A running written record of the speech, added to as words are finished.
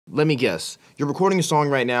Let me guess. You're recording a song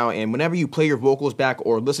right now, and whenever you play your vocals back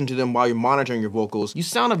or listen to them while you're monitoring your vocals, you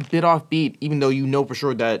sound a bit off beat, even though you know for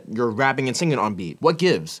sure that you're rapping and singing on beat. What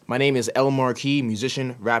gives? My name is El Marquis,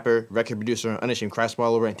 musician, rapper, record producer, unashamed Christ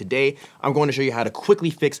follower, and today I'm going to show you how to quickly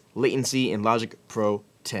fix latency in Logic Pro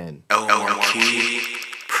 10. El Marquis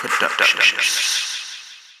Productions.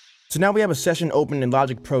 So now we have a session open in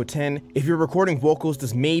Logic Pro 10. If you're recording vocals,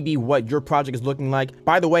 this may be what your project is looking like.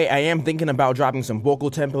 By the way, I am thinking about dropping some vocal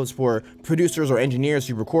templates for producers or engineers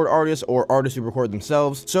who record artists or artists who record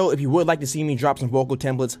themselves. So if you would like to see me drop some vocal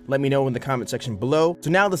templates, let me know in the comment section below. So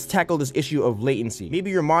now let's tackle this issue of latency. Maybe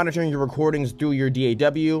you're monitoring your recordings through your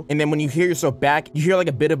DAW, and then when you hear yourself back, you hear like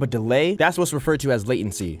a bit of a delay. That's what's referred to as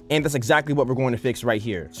latency. And that's exactly what we're going to fix right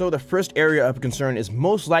here. So the first area of concern is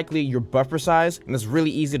most likely your buffer size, and it's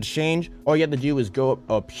really easy to change. All you have to do is go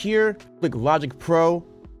up here, click Logic Pro,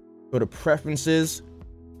 go to Preferences,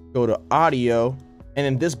 go to Audio, and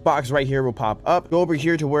then this box right here will pop up. Go over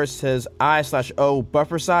here to where it says I/O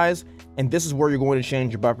buffer size, and this is where you're going to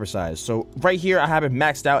change your buffer size. So right here, I have it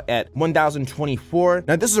maxed out at 1024.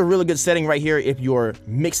 Now this is a really good setting right here if you're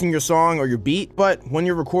mixing your song or your beat, but when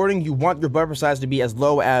you're recording, you want your buffer size to be as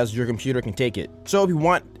low as your computer can take it. So if you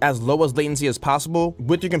want as low as latency as possible,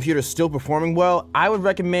 with your computer still performing well, I would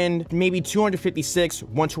recommend maybe 256,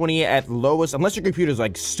 128 at the lowest, unless your computer is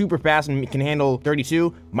like super fast and can handle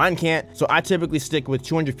 32. Mine can't, so I typically stick with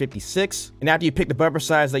 256. And after you pick the buffer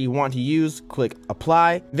size that you want to use, click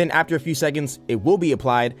Apply. Then after a few seconds, it will be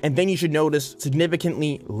applied, and then you should notice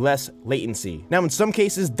significantly less latency. Now, in some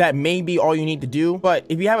cases, that may be all you need to do, but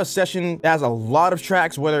if you have a session that has a lot of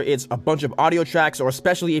tracks, whether it's a bunch of audio tracks, or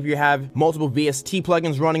especially if you have multiple VST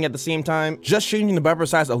plugins running at the same time, just changing the buffer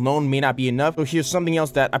size alone may not be enough. So here's something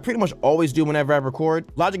else that I pretty much always do whenever I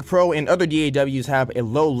record. Logic Pro and other DAWs have a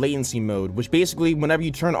low latency mode, which basically, whenever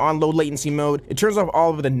you turn on low latency mode, it turns off all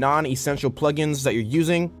of the non-essential plugins that you're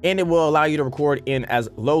using, and it will allow you to record in as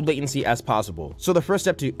low latency as possible. So the first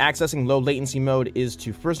step to accessing low latency mode is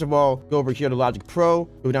to first of all go over here to Logic Pro,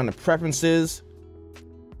 go down to Preferences,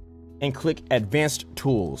 and click Advanced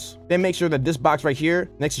Tools. Then make sure that this box right here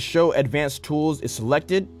next to Show Advanced Tools is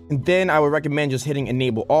selected, and then I would recommend just hitting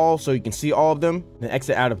Enable All so you can see all of them, then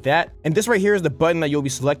exit out of that. And this right here is the button that you'll be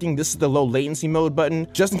selecting. This is the low latency mode button.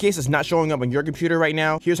 Just in case it's not showing up on your computer right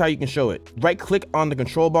now, here's how you can show it. Right click on the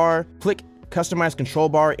control bar, click Customize control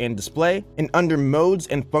bar and display, and under modes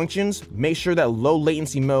and functions, make sure that low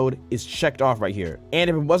latency mode is checked off right here. And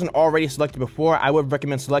if it wasn't already selected before, I would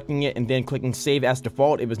recommend selecting it and then clicking save as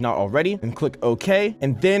default if it's not already, and click OK.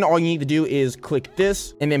 And then all you need to do is click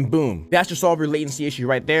this, and then boom, that should solve your latency issue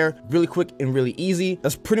right there. Really quick and really easy.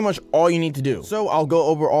 That's pretty much all you need to do. So I'll go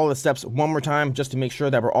over all the steps one more time just to make sure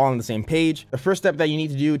that we're all on the same page. The first step that you need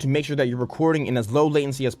to do to make sure that you're recording in as low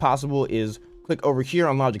latency as possible is click over here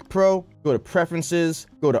on Logic Pro, go to Preferences,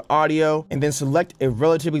 go to Audio, and then select a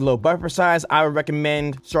relatively low buffer size. I would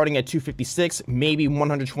recommend starting at 256, maybe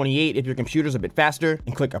 128 if your computer's a bit faster,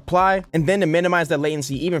 and click Apply. And then to minimize that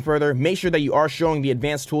latency even further, make sure that you are showing the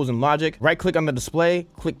advanced tools in Logic. Right click on the display,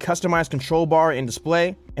 click Customize Control Bar and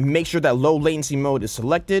Display, and make sure that low latency mode is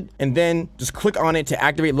selected, and then just click on it to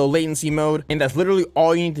activate low latency mode, and that's literally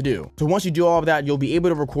all you need to do. So once you do all of that, you'll be able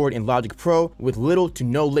to record in Logic Pro with little to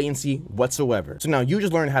no latency whatsoever. So now you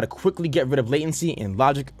just learned how to quickly get rid of latency in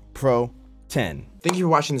Logic Pro 10. Thank you for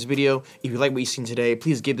watching this video. If you like what you've seen today,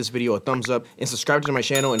 please give this video a thumbs up and subscribe to my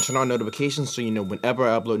channel and turn on notifications so you know whenever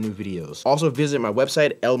I upload new videos. Also visit my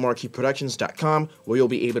website, lmarquisproductions.com, where you'll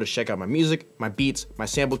be able to check out my music, my beats, my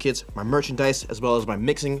sample kits, my merchandise, as well as my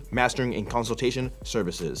mixing, mastering, and consultation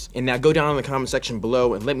services. And now go down in the comment section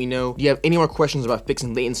below and let me know, do you have any more questions about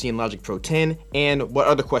fixing latency in Logic Pro 10, and what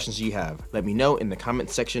other questions do you have? Let me know in the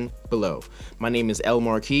comment section below. My name is El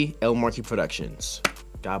Marquis Productions.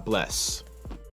 God bless.